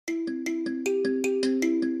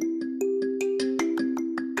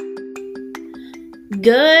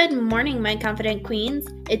Good morning, my confident queens.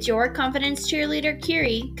 It's your confidence cheerleader,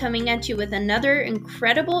 Kiri, coming at you with another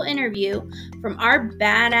incredible interview from our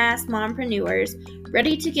badass mompreneurs,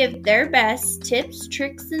 ready to give their best tips,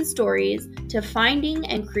 tricks, and stories to finding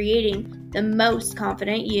and creating the most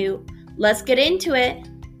confident you. Let's get into it.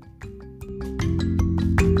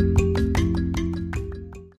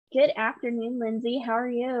 Good afternoon, Lindsay. How are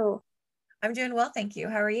you? I'm doing well, thank you.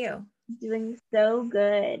 How are you? Doing so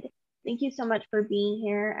good. Thank you so much for being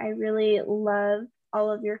here. I really love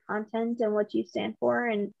all of your content and what you stand for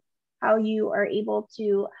and how you are able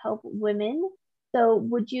to help women. So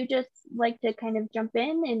would you just like to kind of jump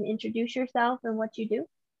in and introduce yourself and what you do?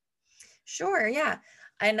 Sure, yeah.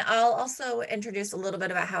 And I'll also introduce a little bit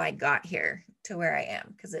about how I got here to where I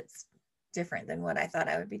am, because it's different than what I thought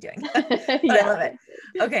I would be doing, but I love it.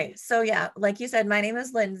 Okay, so yeah, like you said, my name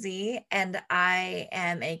is Lindsay and I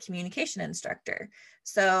am a communication instructor.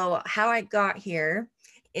 So how I got here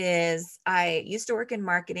is I used to work in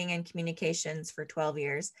marketing and communications for 12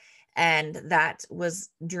 years, and that was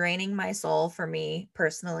draining my soul for me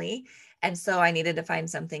personally. And so I needed to find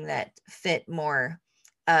something that fit more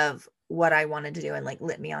of what I wanted to do and like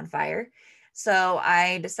lit me on fire. So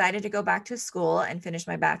I decided to go back to school and finish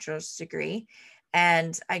my bachelor's degree.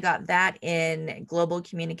 And I got that in global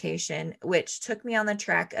communication, which took me on the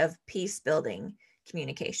track of peace building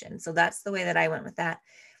communication. So that's the way that I went with that.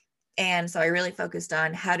 And so I really focused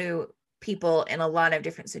on how do people in a lot of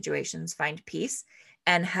different situations find peace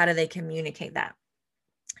and how do they communicate that.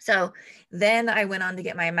 So then I went on to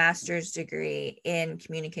get my master's degree in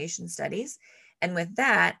communication studies. And with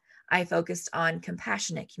that, I focused on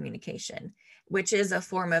compassionate communication, which is a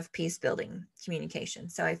form of peace building communication.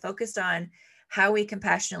 So I focused on how we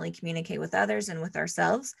compassionately communicate with others and with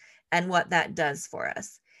ourselves and what that does for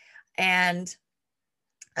us. And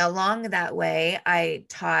along that way, I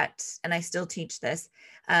taught, and I still teach this,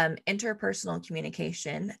 interpersonal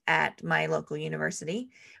communication at my local university,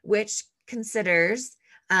 which considers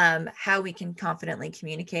how we can confidently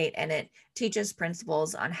communicate. And it teaches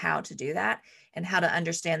principles on how to do that and how to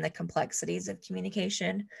understand the complexities of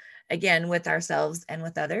communication, again, with ourselves and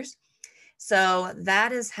with others. So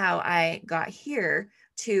that is how I got here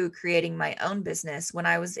to creating my own business. When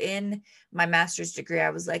I was in my master's degree,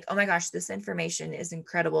 I was like, oh my gosh, this information is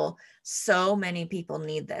incredible. So many people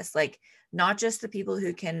need this, like not just the people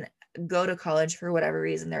who can go to college for whatever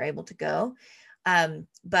reason they're able to go,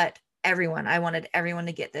 but everyone. I wanted everyone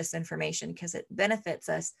to get this information because it benefits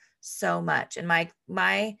us so much. And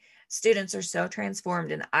my students are so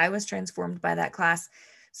transformed, and I was transformed by that class.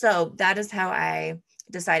 So that is how I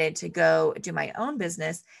decided to go do my own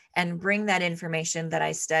business and bring that information that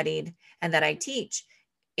I studied and that I teach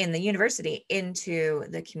in the university into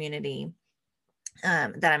the community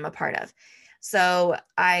that I'm a part of. So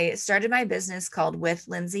I started my business called With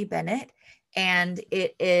Lindsay Bennett, and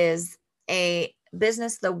it is a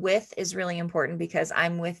business. The with is really important because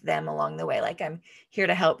I'm with them along the way. Like I'm here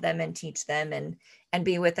to help them and teach them and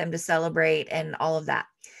be with them to celebrate and all of that.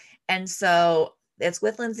 And so it's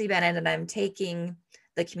With Lindsay Bennett, and I'm taking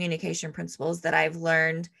the communication principles that I've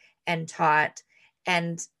learned and taught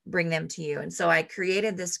and bring them to you. And so I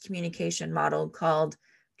created this communication model called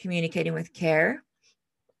Communicating with Care.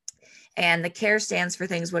 And the care stands for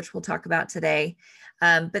things which we'll talk about today.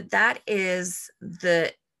 But that is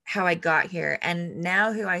how I got here. And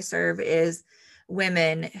now who I serve is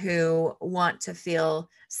women who want to feel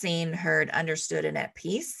seen, heard, understood, and at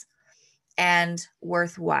peace and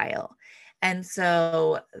worthwhile. And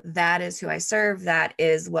so that is who I serve. That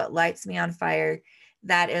is what lights me on fire.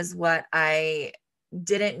 That is what I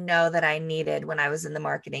didn't know that I needed when I was in the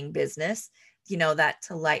marketing business, that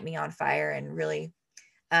to light me on fire and really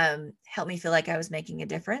help me feel like I was making a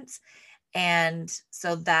difference. And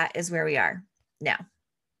so that is where we are now.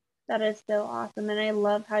 That is so awesome. And I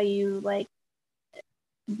love how you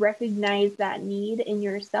recognize that need in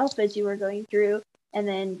yourself as you were going through, and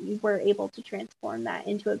then you were able to transform that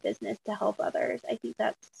into a business to help others. I think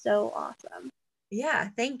that's so awesome. Yeah,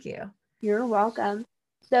 thank you. You're welcome.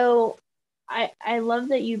 So I love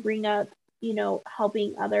that you bring up,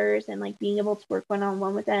 helping others and being able to work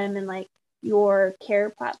one-on-one with them and your care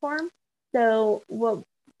platform. So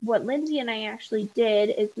what Lindsay and I actually did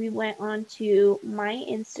is we went on to my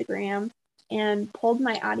Instagram and polled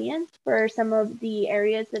my audience for some of the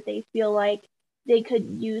areas that they feel like they could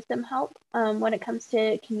use some help when it comes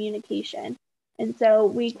to communication. And so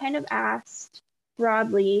we kind of asked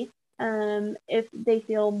broadly if they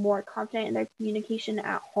feel more confident in their communication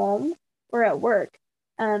at home or at work.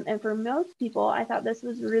 And for most people, I thought this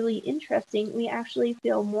was really interesting. We actually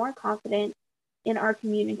feel more confident in our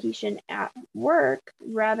communication at work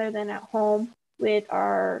rather than at home with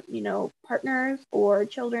our, partners or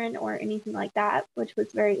children or anything like that, which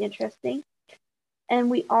was very interesting. And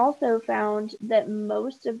we also found that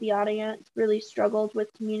most of the audience really struggled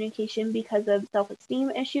with communication because of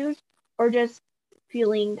self-esteem issues or just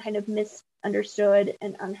feeling kind of misunderstood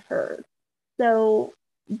and unheard. So,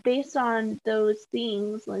 based on those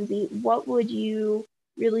things, Lindsay, what would you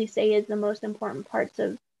really say is the most important parts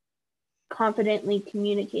of confidently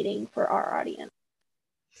communicating for our audience?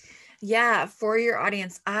 Yeah, for your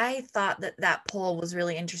audience, I thought that poll was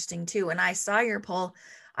really interesting too. When I saw your poll,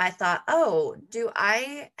 I thought, oh, do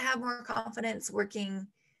I have more confidence working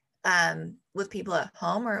with people at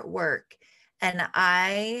home or at work? And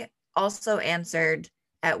I also answered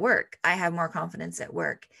at work. I have more confidence at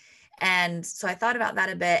work. And so I thought about that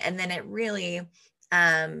a bit, and then it really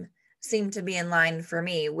seemed to be in line for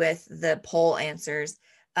me with the poll answers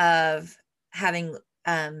of having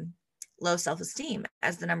low self-esteem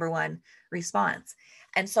as the number one response.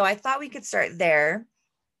 And so I thought we could start there.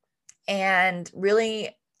 And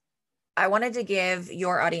really, I wanted to give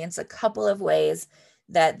your audience a couple of ways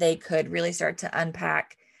that they could really start to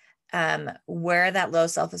unpack where that low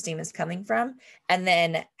self-esteem is coming from, and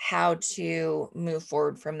then how to move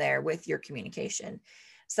forward from there with your communication.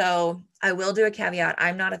 So I will do a caveat.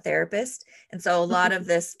 I'm not a therapist. And so a lot of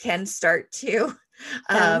this can start to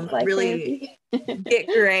Like really get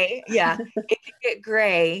gray. Yeah, it can get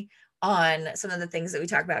gray on some of the things that we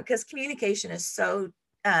talk about, because communication is so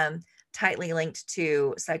tightly linked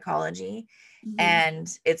to psychology, and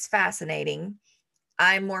it's fascinating.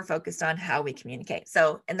 I'm more focused on how we communicate.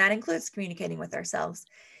 So, and that includes communicating with ourselves.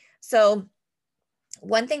 So,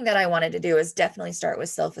 one thing that I wanted to do is definitely start with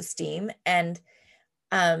self-esteem. And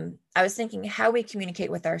I was thinking how we communicate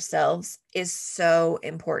with ourselves is so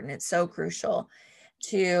important. It's so crucial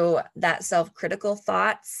to that self-critical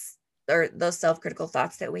thoughts, or those self-critical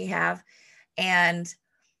thoughts that we have. And,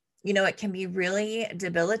 it can be really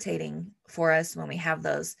debilitating for us when we have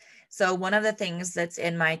those. So one of the things that's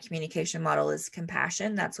in my communication model is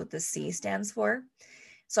compassion. That's what the C stands for.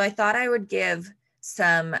 So I thought I would give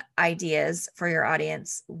some ideas for your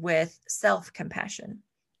audience with self-compassion,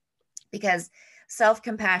 because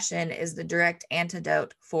self-compassion is the direct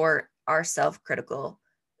antidote for our self-critical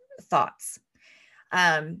thoughts.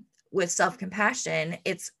 With self-compassion,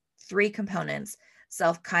 it's 3 components: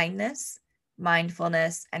 self-kindness,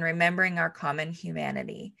 mindfulness, and remembering our common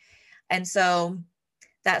humanity. And so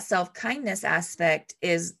that self-kindness aspect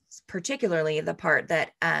is particularly the part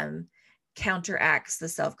that counteracts the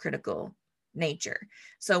self-critical nature.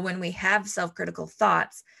 So when we have self-critical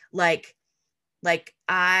thoughts, like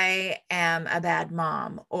I am a bad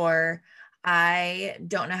mom, or I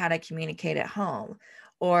don't know how to communicate at home,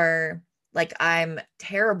 or like I'm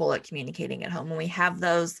terrible at communicating at home, when we have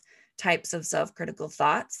those types of self-critical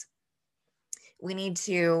thoughts, we need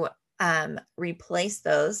to replace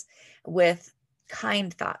those with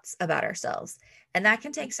kind thoughts about ourselves. And that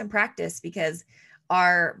can take some practice, because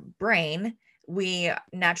our brain, we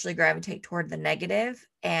naturally gravitate toward the negative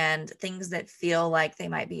and things that feel like they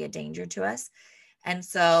might be a danger to us. And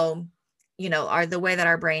so, the way that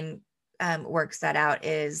our brain works that out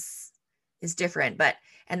is different,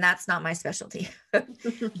 and that's not my specialty,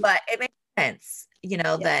 but it makes sense,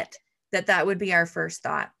 Yeah. that would be our first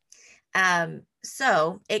thought.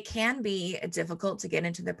 So it can be difficult to get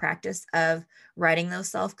into the practice of writing those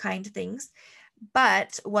self-kind things.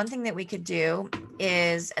 But one thing that we could do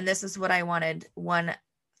is, and this is what I wanted, one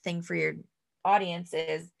thing for your audience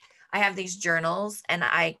is, I have these journals, and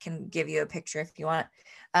I can give you a picture if you want.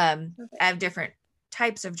 I have different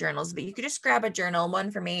types of journals, but you could just grab a journal, one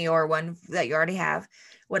for me or one that you already have,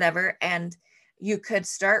 whatever. And you could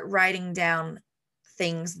start writing down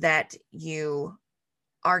things that you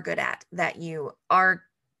are good at, that you are,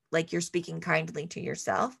 like, you're speaking kindly to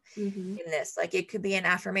yourself in this. Like, it could be an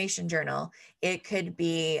affirmation journal, it could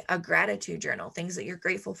be a gratitude journal, things that you're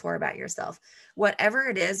grateful for about yourself. Whatever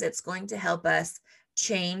it is, it's going to help us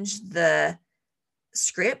change the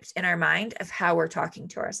script in our mind of how we're talking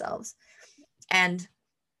to ourselves. And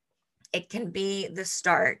it can be the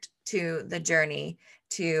start to the journey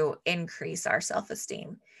to increase our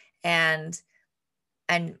self-esteem and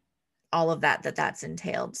all of that's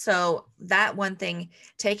entailed. So that one thing,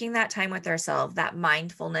 taking that time with ourselves, that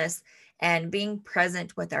mindfulness, and being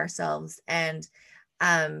present with ourselves, and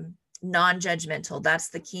non-judgmental. That's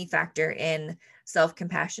the key factor in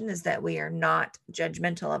self-compassion, is that we are not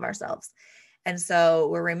judgmental of ourselves. And so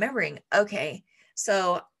we're remembering, okay,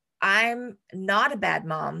 so I'm not a bad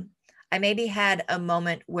mom. I maybe had a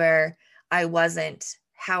moment where I wasn't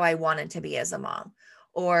how I wanted to be as a mom,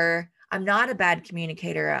 or I'm not a bad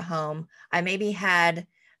communicator at home. I maybe had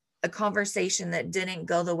a conversation that didn't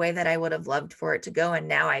go the way that I would have loved for it to go. And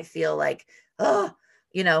now I feel like, oh,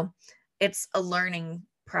 you know, it's a learning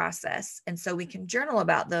process. And so we can journal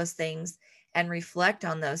about those things and reflect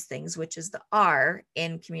on those things, which is the R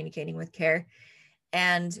in communicating with care.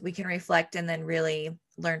 And we can reflect and then really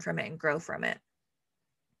learn from it and grow from it.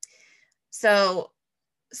 So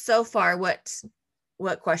far, what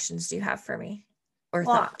questions do you have for me or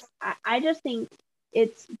Well, thoughts? I just think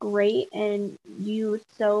it's great, and you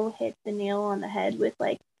so hit the nail on the head with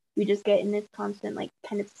like we just get in this constant like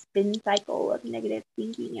kind of spin cycle of negative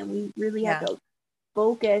thinking, and we really have Yeah. to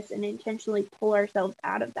focus and intentionally pull ourselves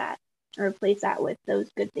out of that and replace that with those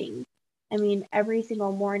good things. I mean, every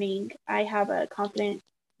single morning I have a confident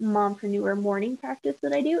mompreneur morning practice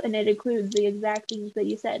that I do, and it includes the exact things that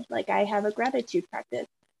you said. Like I have a gratitude practice.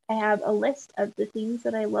 I have a list of the things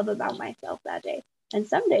that I love about myself that day. And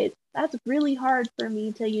some days that's really hard for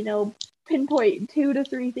me to, pinpoint 2 to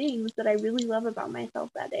 3 things that I really love about myself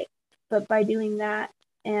that day. But by doing that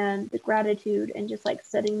and the gratitude and just like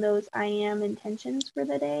setting those I am intentions for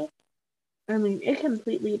the day, I mean, it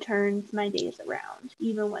completely turns my days around,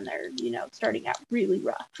 even when they're, starting out really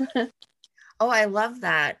rough. Oh, I love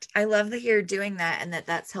that. I love that you're doing that and that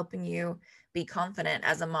that's helping you be confident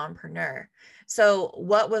as a mompreneur. So,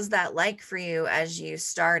 what was that like for you as you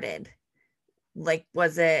started? Like,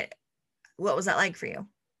 what was that like for you?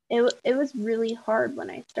 It was really hard when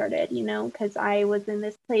I started, because I was in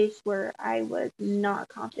this place where I was not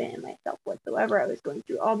confident in myself whatsoever. I was going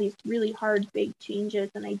through all these really hard, big changes,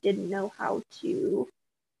 and I didn't know how to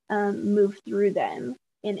move through them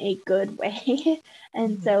in a good way.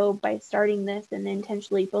 And Mhm. so by starting this and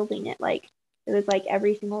intentionally building it, like it was like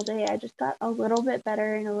every single day I just got a little bit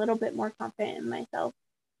better and a little bit more confident in myself,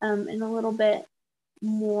 and a little bit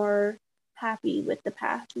more happy with the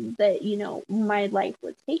path that my life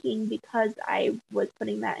was taking because I was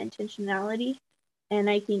putting that intentionality. And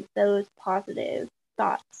I think those positive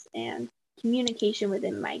thoughts and communication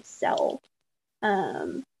within myself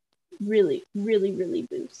um, really, really, really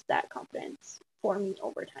boosts that confidence for me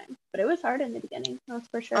over time. But it was hard in the beginning, that's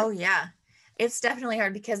for sure. Oh, yeah. It's definitely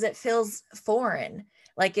hard because it feels foreign.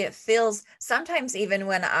 Like it feels sometimes, even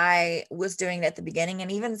when I was doing it at the beginning,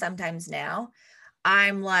 and even sometimes now,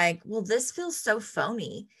 I'm like, well, this feels so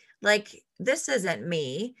phony. Like, this isn't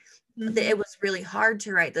me. Mm-hmm. It was really hard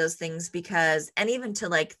to write those things because, and even to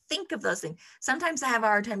like think of those things. Sometimes I have a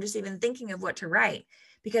hard time just even thinking of what to write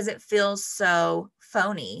because it feels so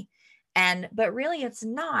phony. But really it's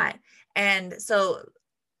not. And so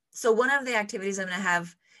one of the activities I'm going to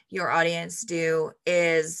have your audience do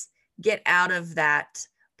is get out of that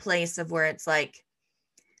place of where it's like,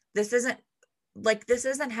 this isn't this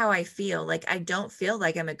isn't how I feel. Like, I don't feel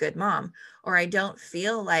like I'm a good mom, or I don't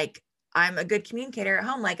feel like I'm a good communicator at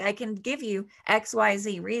home. Like, I can give you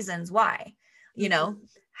XYZ reasons why, you know. Mm-hmm.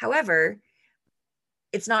 However,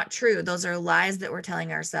 it's not true. Those are lies that we're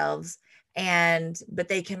telling ourselves. But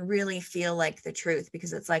they can really feel like the truth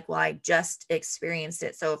because it's like, well, I just experienced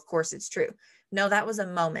it. So of course it's true. No, that was a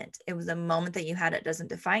moment. It was a moment that you had. It doesn't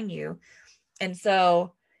define you. And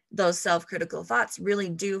so those self-critical thoughts really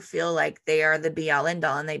do feel like they are the be all end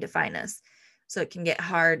all and they define us. So it can get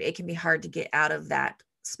hard. It can be hard to get out of that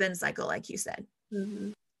spin cycle, like you said.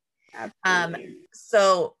 Mm-hmm. Um, Absolutely.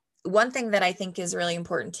 so one thing that I think is really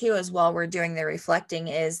important too, is while we're doing the reflecting,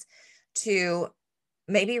 is to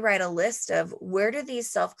maybe write a list of where do these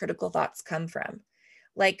self-critical thoughts come from?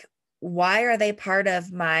 Like, why are they part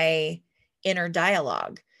of my inner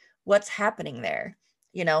dialogue? What's happening there?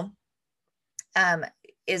 You know, um,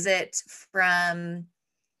 is it from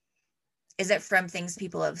is it from things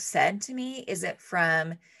people have said to me? Is it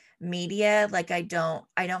from media? Like, I don't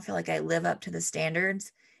feel like I live up to the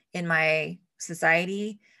standards in my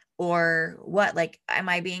society, or what? Like, am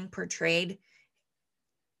I being portrayed,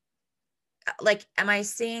 like, am I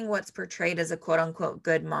seeing what's portrayed as a quote unquote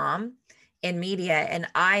good mom in media, and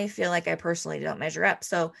I feel like I personally don't measure up,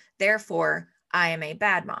 so therefore I am a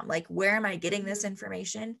bad mom? Like, where am I getting this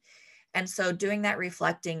information? And so doing that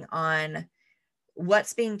reflecting on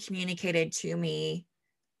what's being communicated to me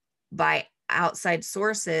by outside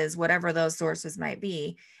sources, whatever those sources might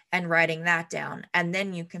be, and writing that down. And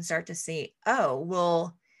then you can start to see, oh,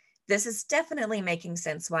 well, this is definitely making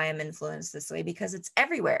sense why I'm influenced this way because it's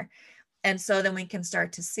everywhere. And so then we can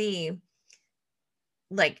start to see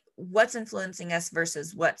like what's influencing us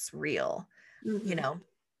versus what's real. You Mm-hmm. know,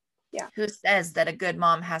 Yeah, who says that a good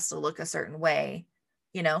mom has to look a certain way,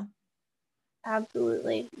 you know?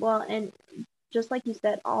 absolutely. Well, and just like you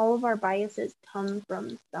said, all of our biases come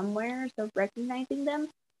from somewhere. So recognizing them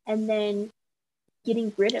and then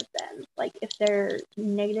getting rid of them, like if they're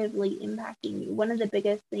negatively impacting you. One of the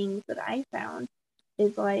biggest things that I found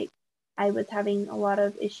is like I was having a lot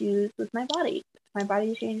of issues with my body. My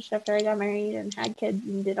body changed after I got married and had kids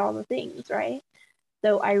and did all the things, right?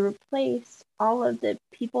 So I replaced all of the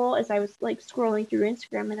people as I was like scrolling through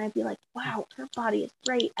Instagram, and I'd be like, wow, her body is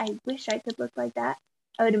great. I wish I could look like that.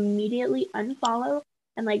 I would immediately unfollow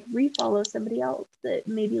and like refollow somebody else that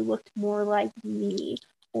maybe looked more like me,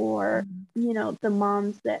 or, Mhm. you know, the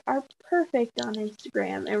moms that are perfect on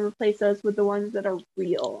Instagram, and replace those with the ones that are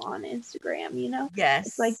real on Instagram, you know?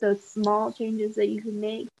 It's like Yes. those small changes that you can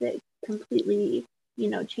make that completely, you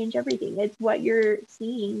know, change everything. It's what you're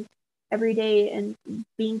seeing every day and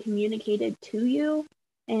being communicated to you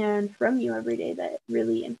and from you every day that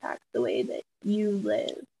really impacts the way that you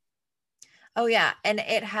live. Oh yeah. And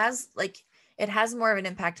it has more of an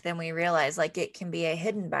impact than we realize. Like it can be a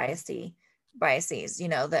hidden biases, you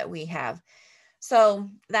know, that we have. So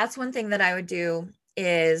that's one thing that I would do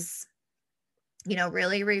is, you know,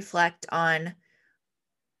 really reflect on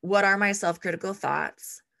what are my self-critical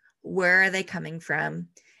thoughts? Where are they coming from?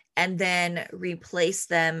 And then replace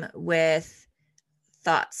them with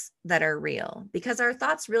thoughts that are real, because our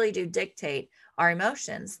thoughts really do dictate our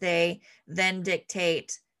emotions. They then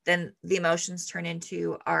dictate, then the emotions turn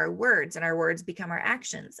into our words, and our words become our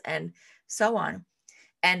actions, and so on.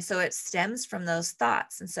 And so it stems from those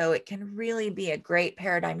thoughts. And so it can really be a great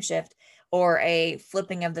paradigm shift or a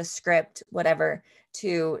flipping of the script, whatever,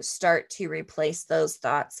 to start to replace those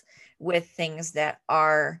thoughts with things that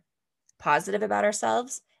are positive about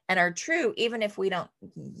ourselves and are true, even if we don't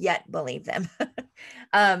yet believe them.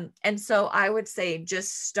 And so I would say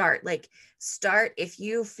just start if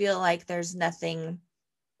you feel like there's nothing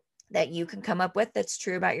that you can come up with that's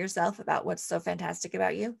true about yourself, about what's so fantastic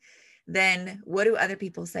about you, then what do other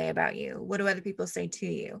people say about you? What do other people say to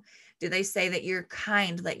you? Do they say that you're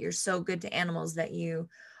kind, that you're so good to animals, that you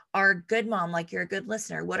are a good mom, like you're a good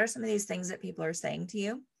listener? What are some of these things that people are saying to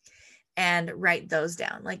you? And write those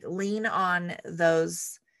down. Like lean on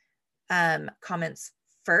those comments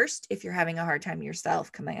first if you're having a hard time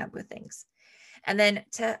yourself coming up with things. And then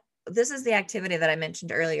this is the activity that I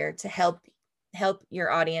mentioned earlier to help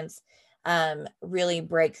your audience really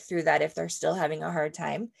break through that if they're still having a hard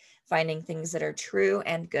time finding things that are true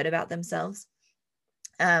and good about themselves.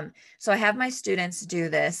 So I have my students do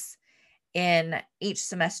this in each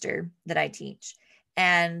semester that I teach.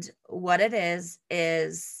 And what it is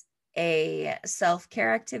a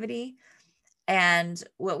self-care activity. And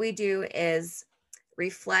what we do is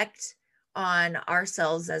reflect on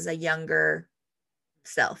ourselves as a younger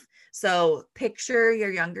self. So picture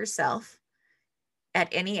your younger self at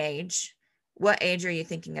any age. What age are you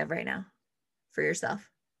thinking of right now for yourself?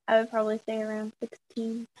 I would probably say around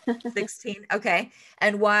 16. 16. Okay.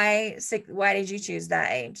 And why did you choose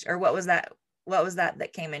that age? Or what was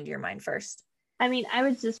that came into your mind first? I mean, I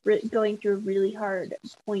was just going through a really hard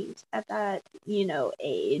point at that, you know,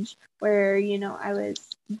 age where, you know, I was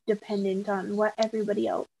dependent on what everybody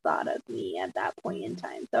else thought of me at that point in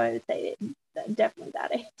time. So I would say definitely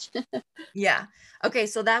that age. Yeah. Okay.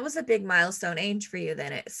 So that was a big milestone age for you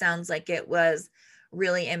then. It sounds like it was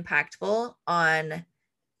really impactful on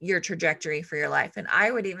your trajectory for your life. And I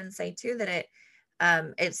would even say too that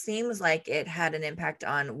it seems like it had an impact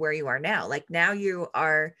on where you are now. Like now you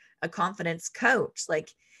are a confidence coach. Like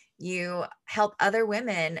you help other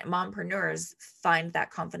women, mompreneurs, find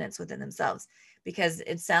that confidence within themselves, because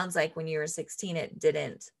it sounds like when you were 16,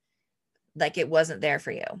 it wasn't there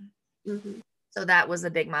for you. Mm-hmm. So that was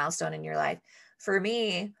a big milestone in your life. For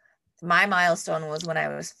me, my milestone was when I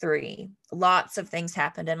was 3. Lots of things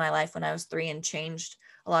happened in my life when I was 3 and changed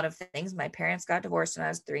a lot of things. My parents got divorced when I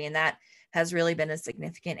was 3, and that has really been a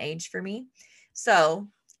significant age for me. So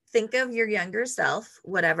think of your younger self,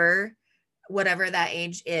 whatever that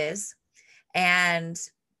age is, and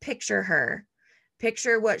picture her.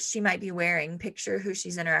 Picture what she might be wearing. Picture who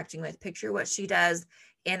she's interacting with. Picture what she does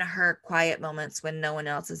in her quiet moments when no one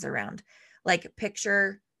else is around. Like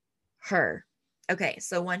picture her. Okay,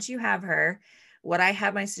 so once you have her, what I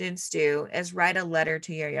have my students do is write a letter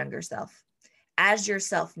to your younger self as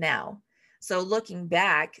yourself now. So looking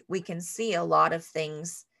back, we can see a lot of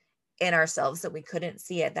things in ourselves that we couldn't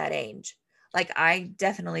see at that age. Like I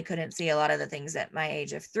definitely couldn't see a lot of the things at my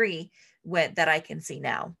age of 3 that I can see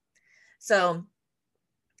now. So,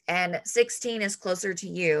 and 16 is closer to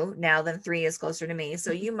you now than 3 is closer to me.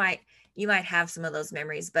 So you might have some of those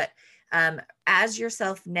memories, but as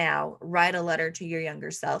yourself now, write a letter to your younger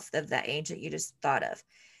self of that age that you just thought of,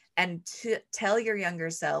 and to tell your younger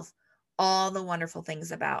self all the wonderful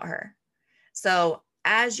things about her. So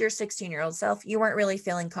as your 16-year-old self, you weren't really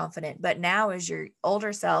feeling confident, but now as your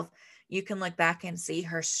older self, you can look back and see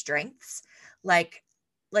her strengths. Like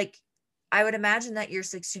I would imagine that your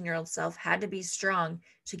 16-year-old self had to be strong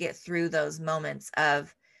to get through those moments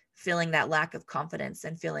of feeling that lack of confidence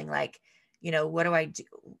and feeling like, what do I do?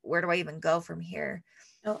 Where do I even go from here?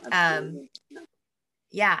 Oh, absolutely.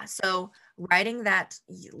 Yeah. So writing that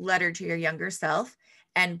letter to your younger self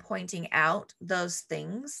and pointing out those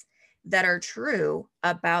things that are true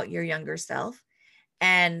about your younger self.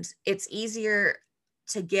 And it's easier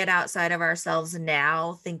to get outside of ourselves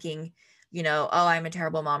now thinking, oh, I'm a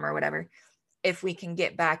terrible mom or whatever. If we can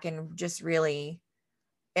get back and just really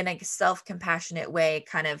in a self-compassionate way,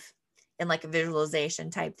 kind of in like a visualization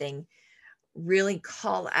type thing, really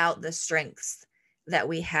call out the strengths that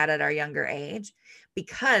we had at our younger age,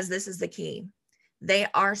 because this is the key. They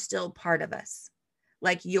are still part of us.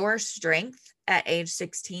 Like your strength at age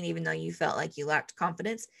 16, even though you felt like you lacked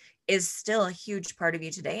confidence, is still a huge part of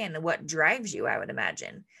you today and what drives you, I would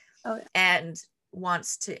imagine. Oh, yeah. And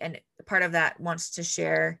part of that wants to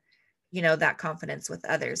share, that confidence with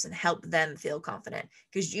others and help them feel confident,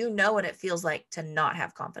 because you know what it feels like to not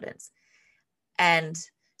have confidence. And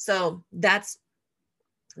so that's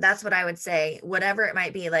what I would say, whatever it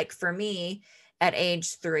might be. Like for me at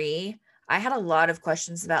age 3, I had a lot of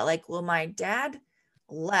questions about like, well, my dad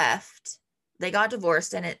left, they got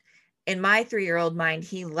divorced, and in my 3-year-old mind,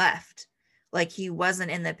 he left, like he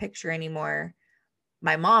wasn't in the picture anymore.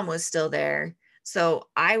 My mom was still there. So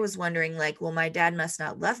I was wondering like, well, my dad must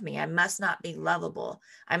not love me. I must not be lovable.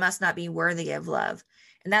 I must not be worthy of love.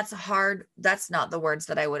 And that's hard. That's not the words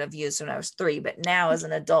that I would have used when I was 3, but now as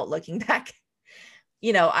an adult looking back,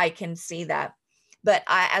 I can see that. But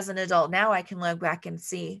as an adult now, I can look back and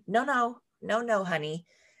see, no, honey.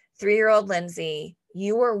 3-year-old Lindsay,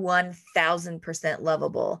 you were 1000%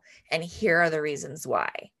 lovable. And here are the reasons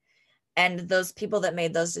why. And those people that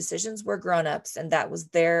made those decisions were grown-ups, and that was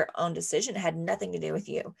their own decision. It had nothing to do with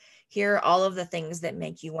you. Here are all of the things that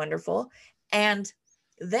make you wonderful. And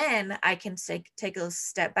then I can take a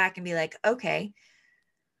step back and be like, okay,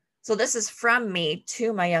 so this is from me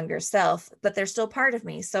to my younger self, but they're still part of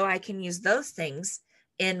me. So I can use those things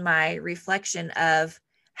in my reflection of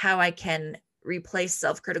how I can replace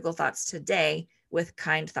self-critical thoughts today with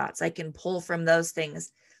kind thoughts. I can pull from those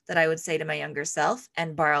things that I would say to my younger self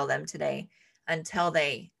and borrow them today until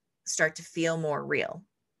they start to feel more real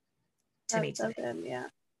to me That's so today. good. Yeah.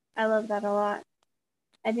 I love that a lot.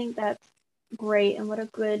 I think that's great, and what a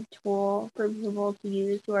good tool for people to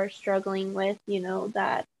use who are struggling with,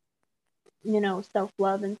 that,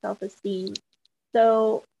 self-love and self-esteem.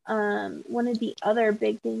 So, one of the other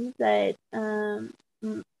big things that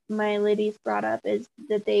my ladies brought up is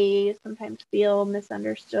that they sometimes feel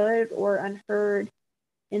misunderstood or unheard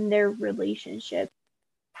in their relationship.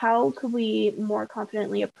 How could we more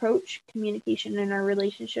confidently approach communication in our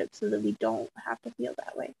relationship so that we don't have to feel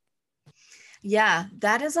that way? Yeah,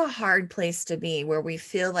 that is a hard place to be, where we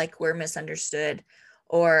feel like we're misunderstood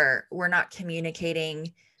or we're not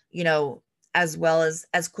communicating, as well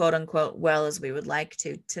as quote unquote well as we would like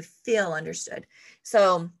to feel understood.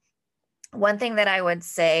 So one thing that I would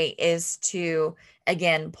say is to,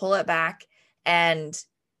 again, pull it back and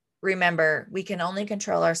remember, we can only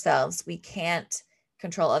control ourselves. We can't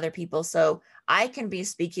control other people. So I can be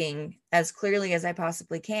speaking as clearly as I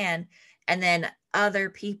possibly can, and then other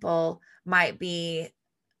people might be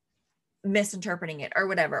misinterpreting it or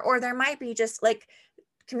whatever. Or there might be just like,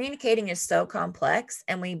 communicating is so complex,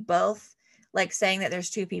 and we both, like saying that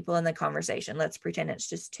there's 2 people in the conversation, let's pretend it's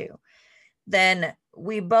just 2, then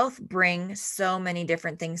we both bring so many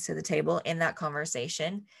different things to the table in that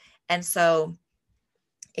conversation. And so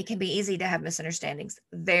it can be easy to have misunderstandings,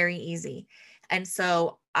 very easy. And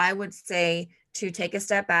so I would say to take a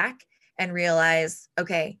step back and realize,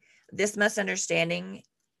 okay, this misunderstanding,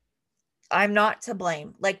 I'm not to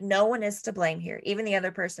blame. Like no one is to blame here. Even the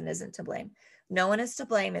other person isn't to blame. No one is to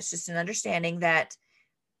blame. It's just an understanding that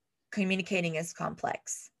communicating is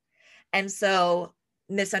complex. And so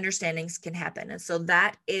misunderstandings can happen. And so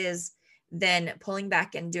that is then pulling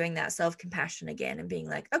back and doing that self-compassion again and being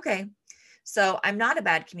like, okay, so I'm not a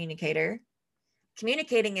bad communicator.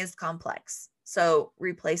 Communicating is complex. So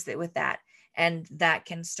replace it with that. And that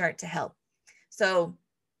can start to help. So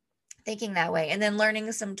thinking that way, and then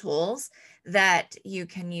learning some tools that you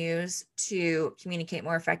can use to communicate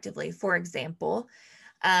more effectively. For example,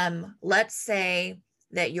 let's say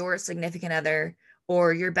that your significant other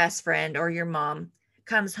or your best friend or your mom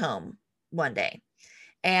comes home one day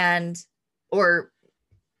and or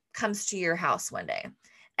comes to your house one day,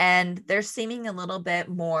 and they're seeming a little bit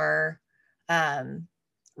more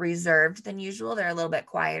reserved than usual. They're a little bit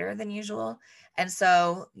quieter than usual. And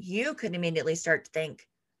so you could immediately start to think,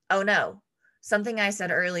 oh no, something I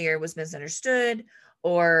said earlier was misunderstood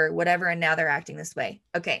or whatever, and now they're acting this way.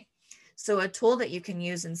 Okay. So a tool that you can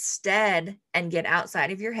use instead and get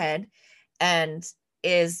outside of your head and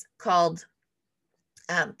is called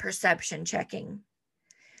perception checking.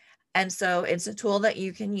 And so it's a tool that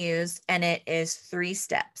you can use, and it is 3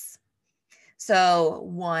 steps. So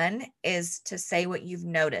 1 is to say what you've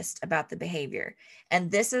noticed about the behavior.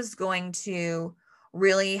 And this is going to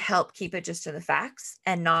really help keep it just to the facts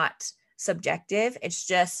and not subjective. It's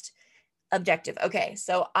just objective. Okay,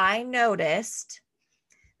 so I noticed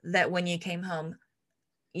that when you came home,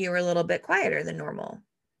 you were a little bit quieter than normal.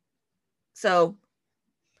 So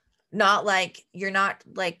not like, you're not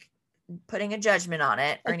like putting a judgment on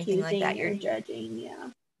it or anything like that. You're judging. Yeah.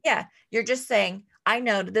 Yeah. You're just saying, I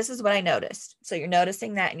know this is what I noticed. So you're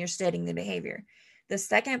noticing that and you're stating the behavior. The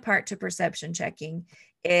second part to perception checking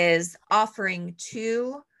is offering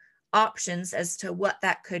 2 options as to what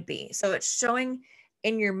that could be. So it's showing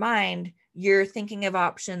in your mind, you're thinking of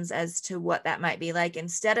options as to what that might be like,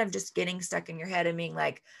 instead of just getting stuck in your head and being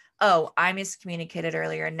like, oh, I miscommunicated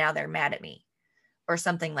earlier and now they're mad at me or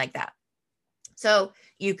something like that. So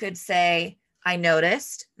you could say, I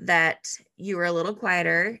noticed that you were a little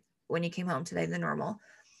quieter when you came home today than normal.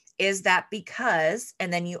 Is that because,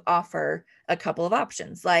 and then you offer a couple of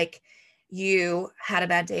options, like you had a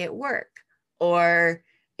bad day at work, or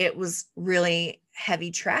it was really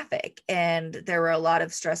heavy traffic and there were a lot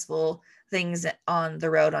of stressful things on the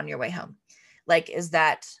road on your way home. Like, is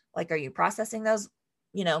that like, are you processing those?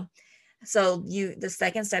 So the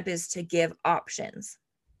second step is to give options.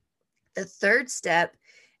 The third step,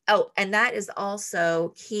 and that is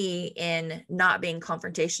also key in not being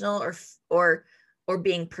confrontational or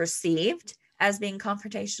being perceived as being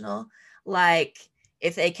confrontational. Like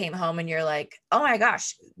if they came home and you're like, oh my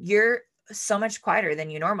gosh, you're so much quieter than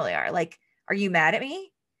you normally are. Like, are you mad at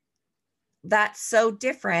me? That's so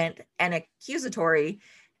different and accusatory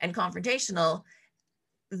and confrontational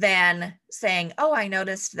than saying, oh, I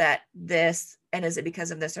noticed that this, and is it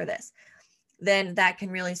because of this or this? Then that can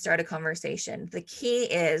really start a conversation. The key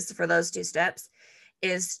is, for those 2 steps,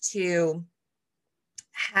 is to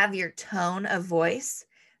have your tone of voice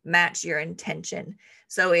match your intention.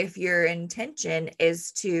 So if your intention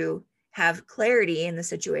is to have clarity in the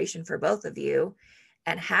situation for both of you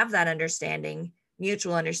and have that understanding,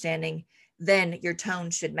 mutual understanding, then your tone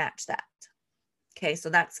should match that. Okay, so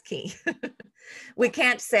that's key. We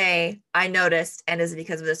can't say, I noticed, and is it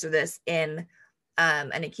because of this or this, in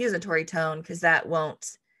an accusatory tone, because that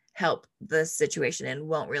won't help the situation and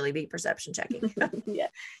won't really be perception checking. Yeah.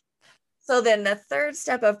 So then the third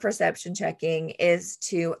step of perception checking is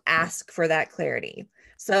to ask for that clarity.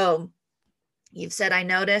 So you've said, I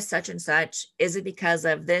noticed such and such. Is it because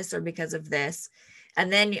of this or because of this?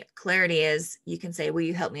 And then clarity is, you can say, will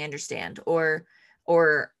you help me understand? Or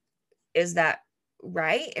is that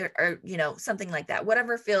right? Or something like that.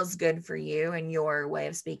 Whatever feels good for you and your way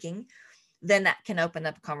of speaking, then that can open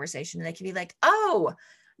up a conversation. And they can be like, oh,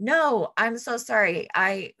 no, I'm so sorry.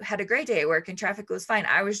 I had a great day at work and traffic was fine.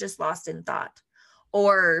 I was just lost in thought.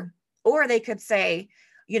 Or they could say,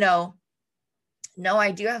 no,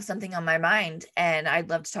 I do have something on my mind and I'd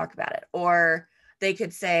love to talk about it. Or they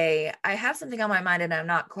could say, I have something on my mind and I'm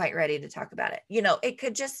not quite ready to talk about it.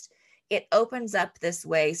 It opens up this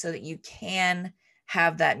way so that you can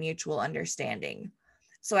have that mutual understanding.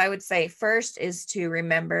 So I would say first is to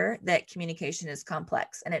remember that communication is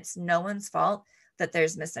complex and it's no one's fault that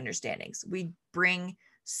there's misunderstandings. We bring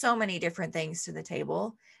so many different things to the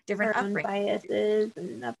table, different upbringing. Biases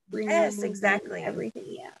and upbringing. Yes, exactly. Everything.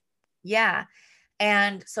 Yeah. Yeah.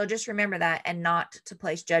 And so just remember that, and not to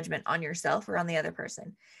place judgment on yourself or on the other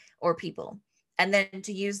person or people. And then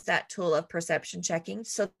to use that tool of perception checking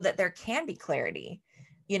so that there can be clarity,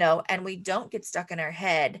 and we don't get stuck in our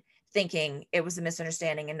head thinking it was a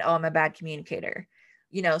misunderstanding and, oh, I'm a bad communicator.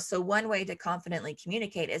 So one way to confidently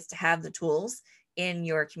communicate is to have the tools in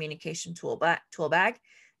your communication tool bag,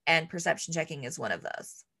 and perception checking is one of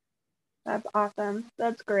those. That's awesome.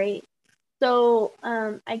 That's great. So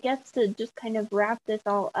I guess to just kind of wrap this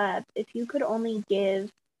all up, if you could only give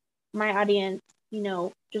my audience,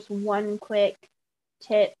 just one quick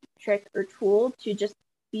tip, trick, or tool to just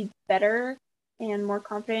be better and more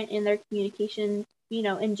confident in their communication,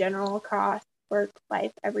 in general, across work,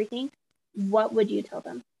 life, everything, what would you tell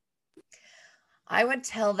them? I would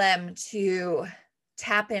tell them to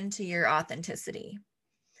tap into your authenticity,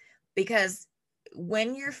 because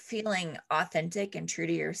when you're feeling authentic and true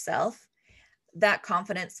to yourself, that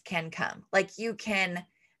confidence can come. Like you can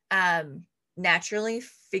naturally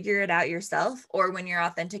figure it out yourself, or when you're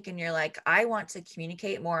authentic and you're like, I want to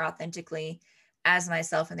communicate more authentically as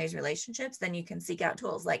myself in these relationships, then you can seek out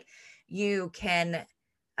tools. Like you can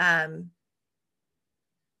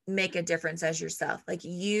make a difference as yourself. Like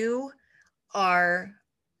you are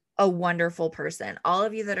a wonderful person. All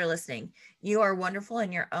of you that are listening, you are wonderful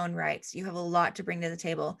in your own rights. You have a lot to bring to the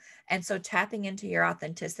table. And so tapping into your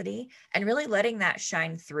authenticity and really letting that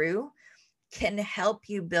shine through can help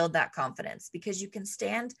you build that confidence, because you can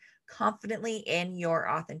stand confidently in your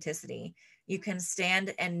authenticity. You can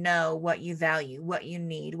stand and know what you value, what you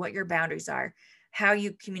need, what your boundaries are, how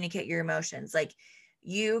you communicate your emotions. Like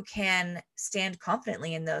you can stand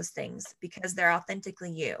confidently in those things because they're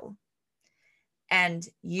authentically you. And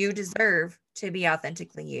you deserve to be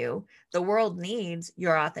authentically you. The world needs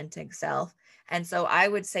your authentic self. And so I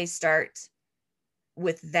would say start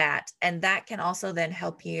with that. And that can also then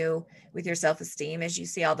help you with your self-esteem as you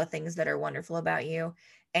see all the things that are wonderful about you.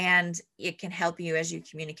 And it can help you as you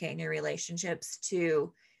communicate in your relationships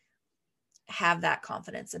to have that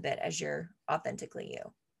confidence a bit as you're authentically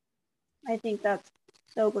you. I think that's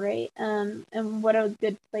so great. And what a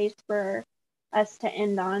good place for us to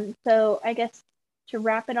end on. So I guess to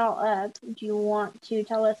wrap it all up, do you want to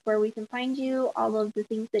tell us where we can find you, all of the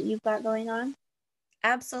things that you've got going on?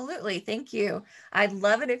 Absolutely. Thank you. I'd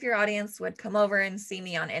love it if your audience would come over and see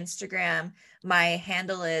me on Instagram. My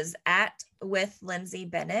handle is @with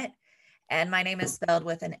Bennett, and my name is spelled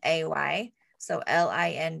with an AY. So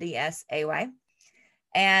LINDSAY.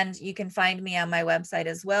 And you can find me on my website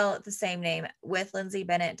as well at the same name,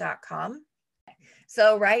 withlindsaybennett.com.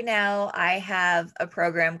 So right now I have a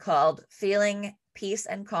program called Feeling Peace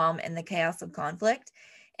and Calm in the Chaos of Conflict.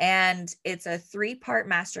 And it's a 3-part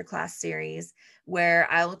masterclass series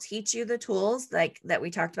where I will teach you the tools like that we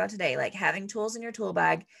talked about today. Like having tools in your tool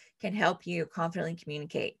bag can help you confidently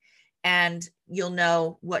communicate. And you'll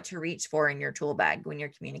know what to reach for in your tool bag when you're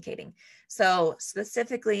communicating. So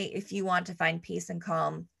specifically, if you want to find peace and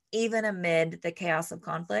calm, even amid the chaos of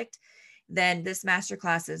conflict, then this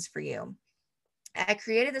masterclass is for you. I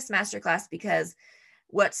created this masterclass because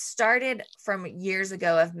what started from years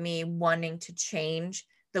ago of me wanting to change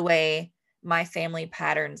the way my family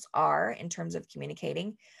patterns are in terms of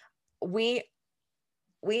communicating, we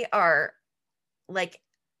are like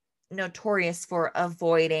notorious for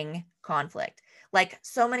avoiding conflict. Like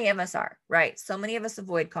so many of us are, right? So many of us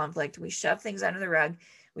avoid conflict. We shove things under the rug.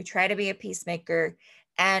 We try to be a peacemaker.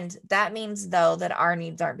 And that means, though, that our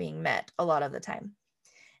needs aren't being met a lot of the time.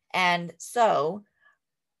 And so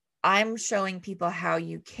I'm showing people how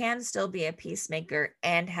you can still be a peacemaker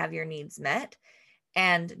and have your needs met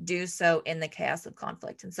and do so in the chaos of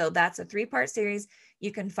conflict. And so that's a 3-part series.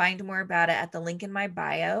 You can find more about it at the link in my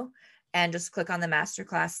bio and just click on the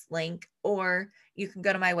masterclass link, or you can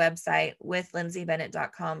go to my website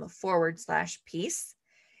withlindsaybennett.com/peace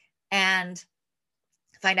and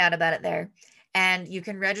find out about it there. And you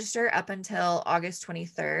can register up until August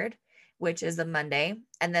 23rd, which is a Monday.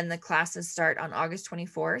 And then the classes start on August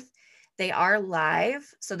 24th. They are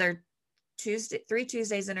live. So they're 3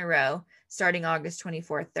 Tuesdays in a row, starting August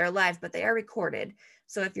 24th. They're live, but they are recorded.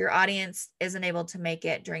 So if your audience isn't able to make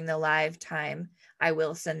it during the live time, I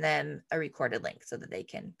will send them a recorded link so that they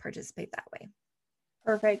can participate that way.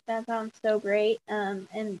 Perfect. That sounds so great.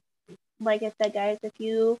 And like I said, guys, if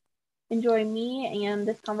you enjoy me and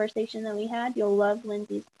this conversation that we had, you'll love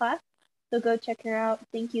Lindsay's class. So go check her out.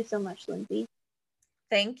 Thank you so much, Lindsay.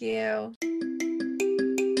 Thank you.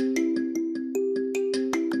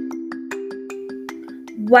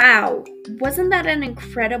 Wow, wasn't that an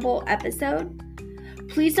incredible episode?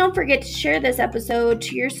 Please don't forget to share this episode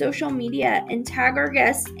to your social media and tag our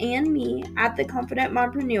guests and me at The Confident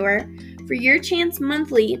Mompreneur for your chance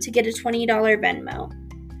monthly to get a $20 Venmo.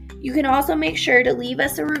 You can also make sure to leave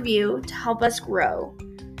us a review to help us grow.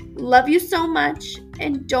 Love you so much,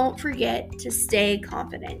 and don't forget to stay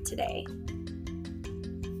confident today.